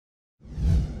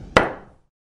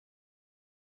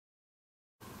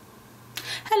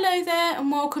Hello there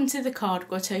and welcome to the Card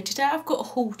Grotto. Today I've got a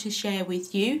haul to share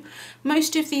with you.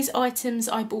 Most of these items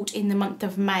I bought in the month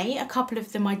of May. A couple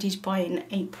of them I did buy in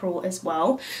April as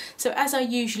well. So as I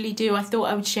usually do, I thought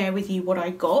I would share with you what I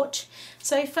got.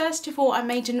 So first of all, I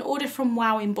made an order from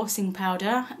Wow Embossing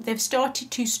Powder. They've started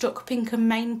to stock pink and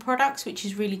main products, which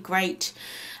is really great.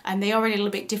 And they are a little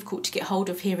bit difficult to get hold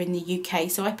of here in the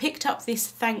UK. So I picked up this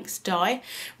Thanks die.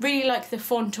 Really like the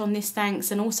font on this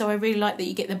Thanks, and also I really like that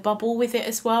you get the bubble with it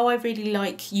as well. I really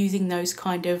like using those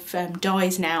kind of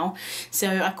dies now.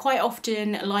 So I quite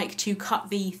often like to cut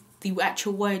the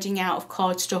actual wording out of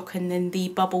cardstock and then the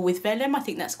bubble with vellum. I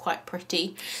think that's quite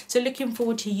pretty. So looking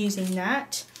forward to using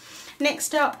that.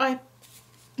 Next up, I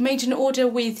made an order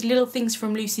with Little Things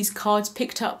from Lucy's Cards,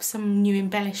 picked up some new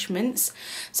embellishments.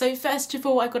 So first of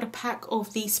all, I got a pack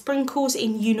of the sprinkles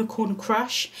in Unicorn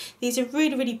Crush. These are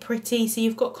really pretty. So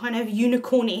you've got kind of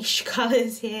unicornish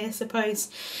colours here, I suppose.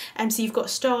 So you've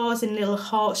got stars and little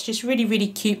hearts, just really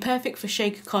cute. Perfect for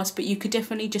shaker cards, but you could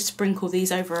definitely just sprinkle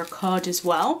these over a card as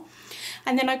well.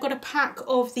 And then I got a pack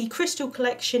of the Crystal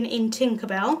Collection in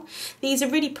Tinkerbell. These are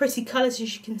really pretty colours,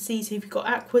 as you can see. So you've got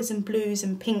aquas and blues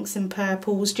and pinks and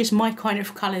purples, just my kind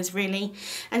of colours really.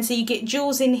 And so you get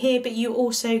jewels in here, but you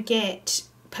also get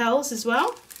pearls as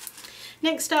well.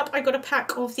 Next up, I got a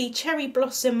pack of the Cherry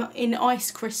Blossom in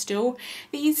Ice Crystal.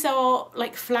 These are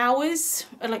like flowers,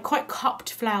 like quite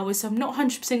cupped flowers. So I'm not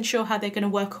 100% sure how they're going to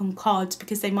work on cards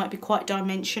because they might be quite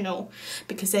dimensional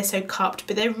because they're so cupped.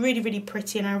 But they're really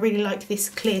pretty, and I really like this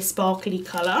clear sparkly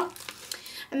colour.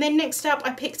 And then next up, I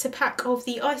picked a pack of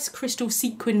the Ice Crystal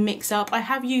Sequin mix-up. I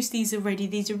have used these already.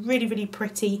 These are really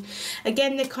pretty.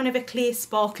 Again, they're kind of a clear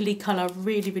sparkly colour,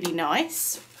 really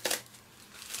nice.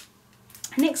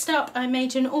 Next up, I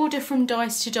made an order from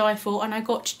Dies to Die For, and I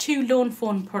got two Lawn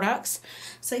Fawn products.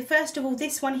 So first of all,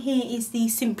 this one here is the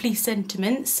Simply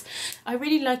Sentiments. I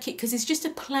really like it because it's just a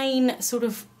plain sort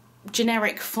of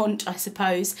generic font, I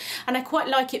suppose, and I quite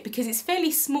like it because it's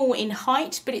fairly small in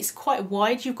height, but it's quite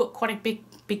wide. You've got quite a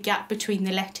big gap between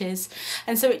the letters,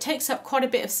 and so it takes up quite a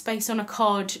bit of space on a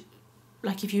card.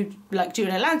 Like if you like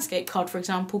doing a landscape card, for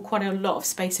example, quite a lot of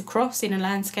space across in a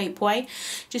landscape way.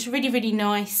 Just really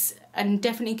nice, and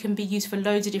definitely can be used for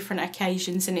loads of different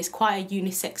occasions, and it's quite a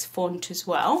unisex font as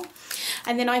well.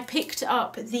 And then I picked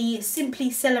up the Simply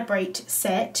Celebrate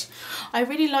set. I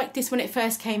really liked this when it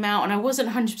first came out, and I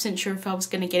wasn't 100% sure if I was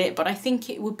going to get it, but I think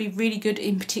it would be really good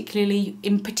in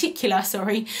particular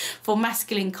for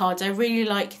masculine cards. I really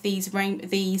like these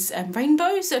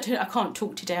rainbows. I can't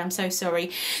talk today, I'm so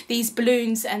sorry. These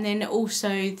balloons, and then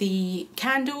also the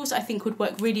candles, I think would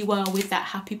work really well with that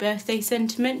happy birthday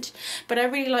sentiment. But I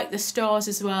really like the stars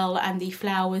as well, and the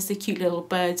flowers, the cute little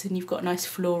birds, and you've got a nice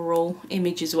floral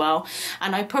image as well.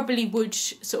 And I probably would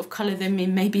sort of colour them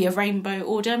in maybe a rainbow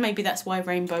order. Maybe that's why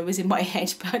rainbow was in my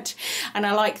head, and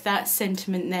I like that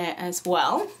sentiment there as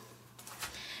well.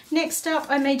 Next up,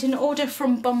 I made an order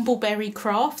from Bumbleberry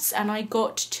Crafts, and I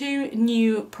got two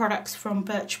new products from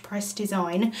Birch Press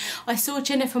Design. I saw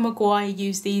Jennifer Maguire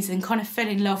use these and kind of fell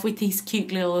in love with these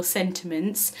cute little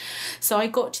sentiments. So I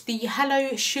got the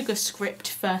Hello Sugar script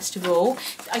first of all.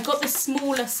 I got the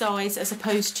smaller size as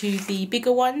opposed to the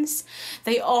bigger ones.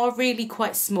 They are really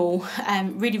quite small,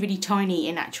 really tiny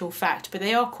in actual fact, but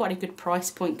they are quite a good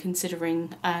price point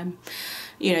considering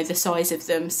you know, the size of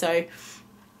them. So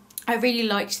I really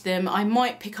liked them. I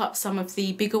might pick up some of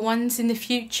the bigger ones in the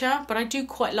future, but I do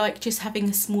quite like just having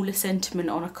a smaller sentiment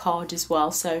on a card as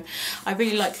well. So I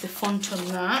really like the font on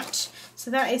that. So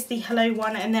that is the Hello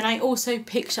one, and then I also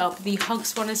picked up the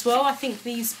Hugs one as well. I think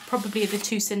these probably are the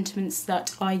two sentiments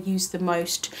that I use the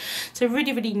most. So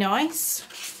really nice.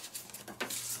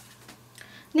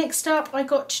 Next up, I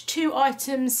got two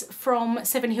items from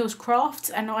Seven Hills Crafts,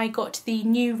 and I got the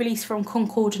new release from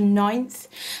Concord 9th,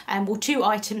 well, two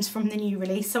items from the new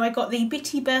release. So I got the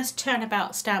Bitty Burst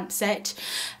Turnabout stamp set.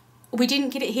 We didn't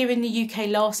get it here in the UK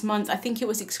last month. I think it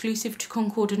was exclusive to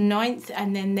Concord 9th,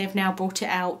 and then they've now brought it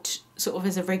out sort of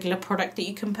as a regular product that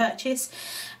you can purchase,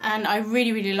 and I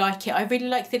really like it. I really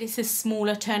like that it's a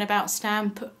smaller turnabout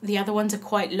stamp. The other ones are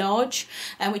quite large,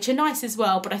 which are nice as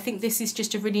well, but I think this is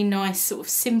just a really nice sort of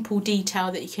simple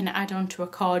detail that you can add onto a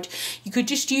card. You could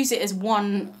just use it as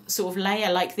one sort of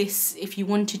layer like this if you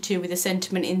wanted to, with a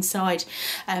sentiment inside,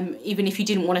 even if you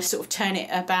didn't want to sort of turn it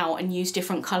about and use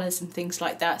different colours and things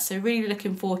like that. So really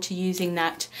looking forward to using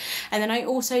that. And then I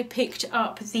also picked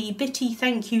up the Bitty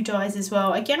Thank You dies as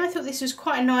well. Again, I thought this was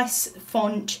quite a nice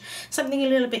font, something a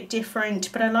little bit different,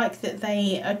 but I like that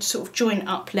they are sort of joint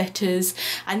up letters,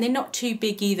 and they're not too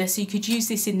big either, so you could use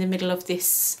this in the middle of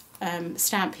this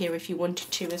stamp here if you wanted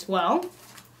to as well.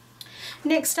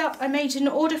 Next up, I made an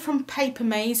order from Paper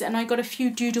Maze and I got a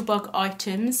few Doodlebug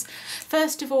items.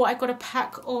 First of all, I got a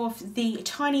pack of the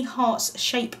Tiny Hearts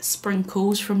shape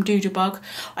sprinkles from Doodlebug.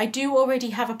 I do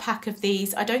already have a pack of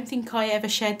these. I don't think I ever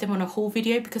shared them on a haul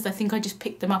video because I think I just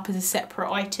picked them up as a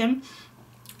separate item.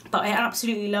 But I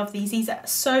absolutely love these. These are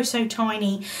so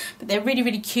tiny, but they're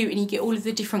really cute, and you get all of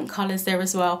the different colours there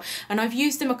as well. And I've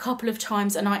used them a couple of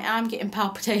times and I am getting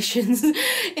palpitations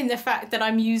in the fact that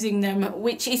I'm using them,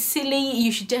 which is silly.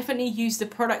 You should definitely use the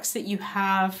products that you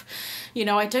have. You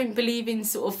know, I don't believe in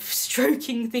sort of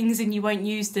stroking things and you won't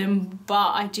use them, but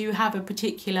I do have a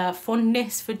particular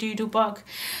fondness for Doodlebug,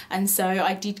 and so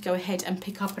I did go ahead and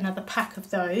pick up another pack of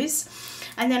those.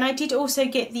 And then I did also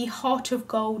get the Heart of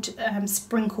Gold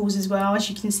sprinkles as well. As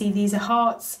you can see, these are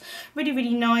hearts,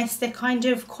 really nice. They're kind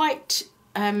of quite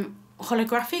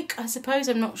holographic, I suppose.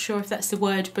 I'm not sure if that's the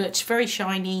word, but very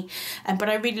shiny. But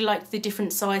I really like the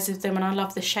different size of them, and I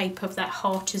love the shape of that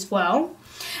heart as well.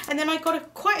 And then I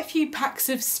got quite a few packs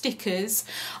of stickers.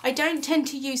 I don't tend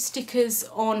to use stickers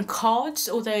on cards,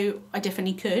 although I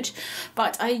definitely could,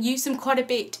 but I use them quite a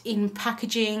bit in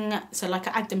packaging. So like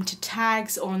I add them to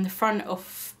tags or on the front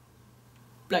of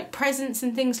like presents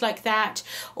and things like that,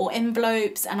 or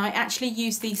envelopes. And I actually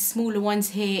use these smaller ones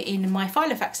here in my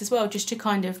Filofax as well, just to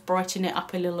kind of brighten it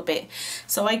up a little bit.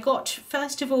 So I got,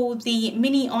 first of all, the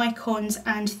mini icons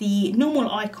and the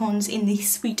normal icons in the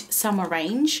Sweet Summer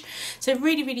range. So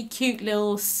really cute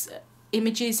little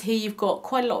images here. You've got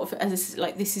quite a lot of, as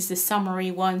like this is the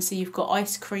summery one, so you've got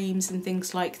ice creams and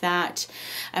things like that,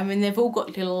 and then they've all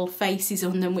got little faces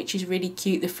on them, which is really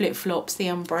cute. The flip-flops, the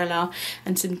umbrella,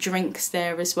 and some drinks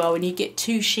there as well. And you get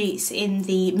 2 sheets in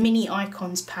the mini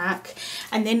icons pack,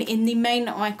 and then in the main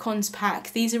icons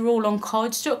pack, these are all on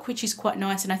cardstock, which is quite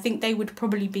nice, and I think they would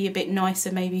probably be a bit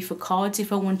nicer maybe for cards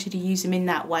if I wanted to use them in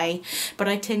that way. But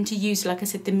I tend to use, like I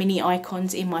said, the mini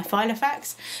icons in my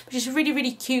Filofax, which is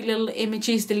really cute little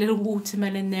images. The little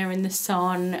watermelon there in the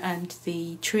sun, and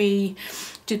the tree,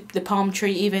 the palm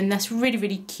tree even, that's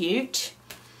really cute.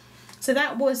 So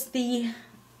that was the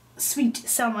Sweet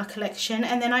Summer collection.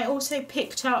 And then I also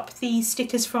picked up the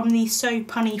stickers from the So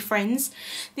Punny Friends.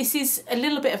 This is a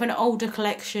little bit of an older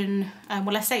collection.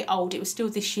 Well, I say old, it was still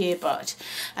this year, but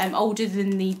older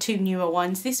than the 2 newer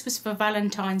ones. This was for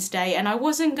Valentine's Day, and I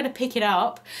wasn't going to pick it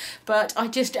up, but I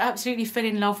just absolutely fell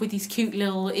in love with these cute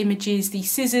little images, the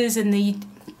scissors and the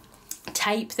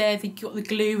tape there, you've got the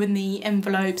glue and the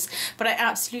envelopes. But I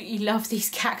absolutely love these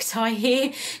cacti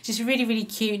here, just really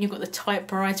cute. And you've got the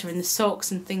typewriter and the socks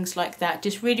and things like that,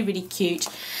 just really cute.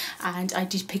 And I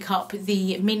did pick up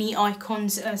the mini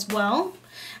icons as well.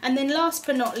 And then last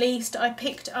but not least, I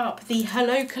picked up the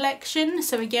Hello collection.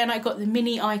 So again, I got the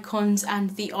mini icons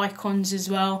and the icons as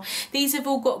well. These have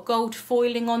all got gold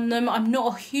foiling on them. I'm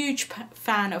not a huge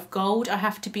fan of gold, I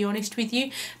have to be honest with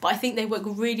you, but I think they work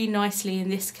really nicely in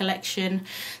this collection.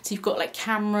 So you've got like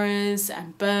cameras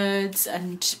and birds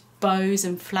and bows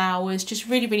and flowers, just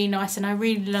really nice. And I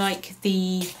really like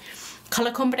the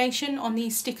colour combination on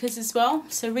these stickers as well.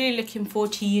 So really looking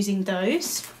forward to using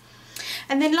those.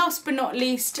 And then last but not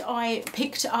least, I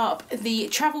picked up the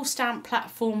travel stamp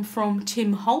platform from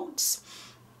Tim Holtz.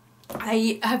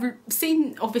 I have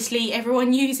seen obviously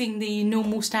everyone using the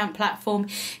normal stamp platform.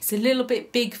 It's a little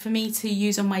bit big for me to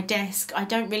use on my desk. I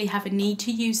don't really have a need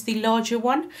to use the larger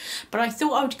one, but I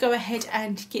thought I would go ahead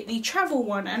and get the travel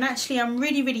one, and actually I'm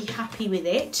really happy with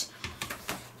it.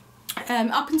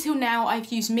 Up until now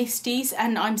I've used Misty's,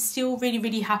 and I'm still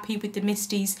really happy with the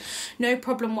Misty's, no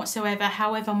problem whatsoever.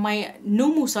 However, my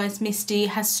normal size Misty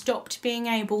has stopped being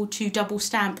able to double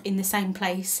stamp in the same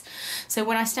place. So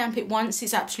when I stamp it once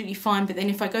it's absolutely fine, but then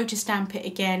if I go to stamp it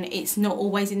again it's not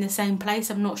always in the same place.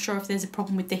 I'm not sure if there's a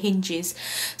problem with the hinges.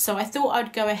 So I thought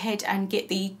I'd go ahead and get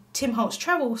the Tim Holtz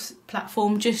travel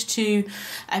platform just to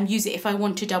use it if I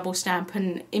want to double stamp,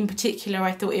 and in particular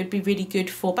I thought it would be really good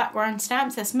for background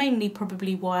stamps. That's mainly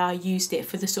probably why I used it,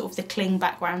 for the sort of the cling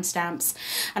background stamps.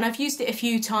 And I've used it a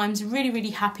few times, really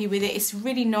happy with it. It's a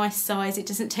really nice size, it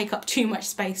doesn't take up too much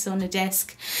space on the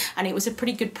desk, and it was a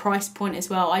pretty good price point as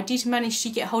well. I did manage to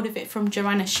get hold of it from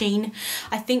Joanna Sheen.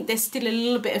 I think there's still a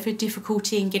little bit of a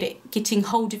difficulty in getting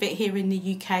hold of it here in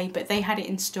the UK, but they had it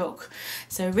in stock,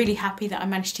 so really happy that I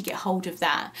managed to get hold of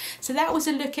that. So that was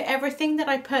a look at everything that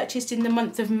I purchased in the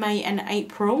month of May and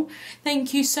April.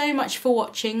 Thank you so much for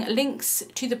watching. Links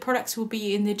to the products will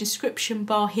be in the description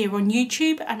bar here on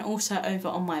YouTube and also over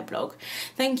on my blog.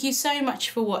 Thank you so much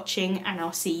for watching, and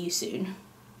I'll see you soon.